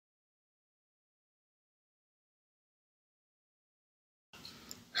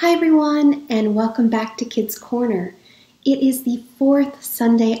Hi everyone, and welcome back to Kids Corner. It is the fourth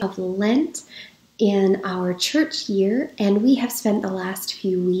Sunday of Lent in our church year, and we have spent the last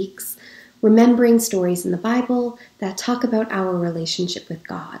few weeks remembering stories in the Bible that talk about our relationship with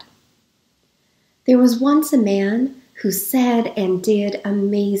God. There was once a man who said and did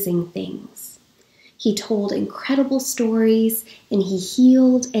amazing things. He told incredible stories, and he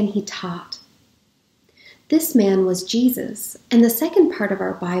healed and he taught. This man was Jesus, and the second part of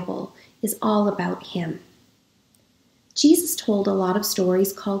our Bible is all about him. Jesus told a lot of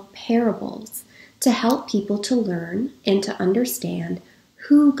stories called parables to help people to learn and to understand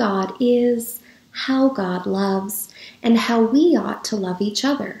who God is, how God loves, and how we ought to love each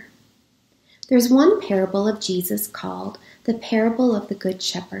other. There's one parable of Jesus called the parable of the Good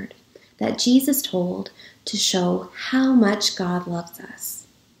Shepherd that Jesus told to show how much God loves us.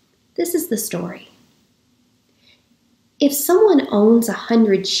 This is the story. If someone owns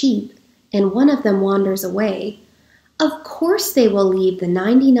 100 sheep and one of them wanders away, of course they will leave the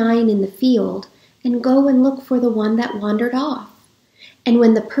 99 in the field and go and look for the one that wandered off. And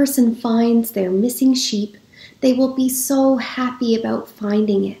when the person finds their missing sheep, they will be so happy about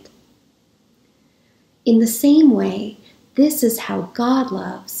finding it. In the same way, this is how God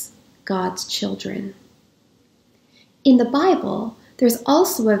loves God's children. In the Bible, there's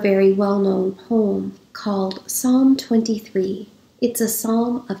also a very well-known poem called Psalm 23. It's a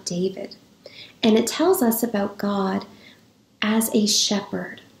psalm of David, and it tells us about God as a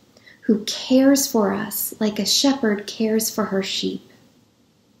shepherd who cares for us like a shepherd cares for her sheep.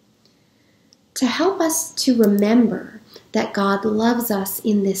 To help us to remember that God loves us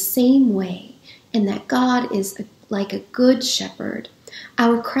in this same way and that God is like a good shepherd,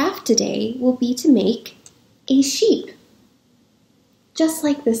 our craft today will be to make a sheep, just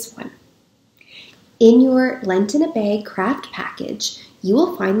like this one. In your Lent in a Bag craft package, you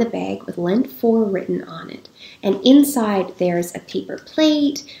will find the bag with Lent 4 written on it. And inside there's a paper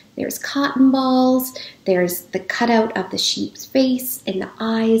plate, there's cotton balls, there's the cutout of the sheep's face and the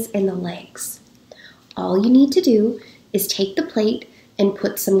eyes and the legs. All you need to do is take the plate and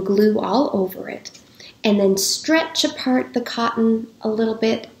put some glue all over it, and then stretch apart the cotton a little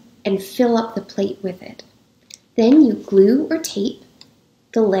bit and fill up the plate with it. Then you glue or tape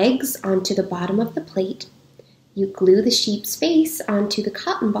the legs onto the bottom of the plate, you glue the sheep's face onto the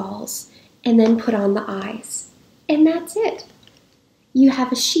cotton balls, and then put on the eyes. And that's it. You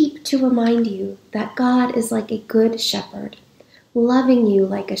have a sheep to remind you that God is like a good shepherd, loving you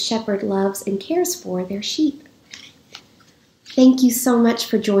like a shepherd loves and cares for their sheep. Thank you so much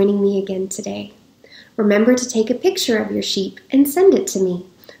for joining me again today. Remember to take a picture of your sheep and send it to me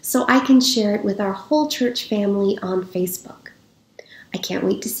so I can share it with our whole church family on Facebook. I can't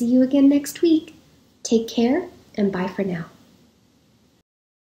wait to see you again next week. Take care and bye for now.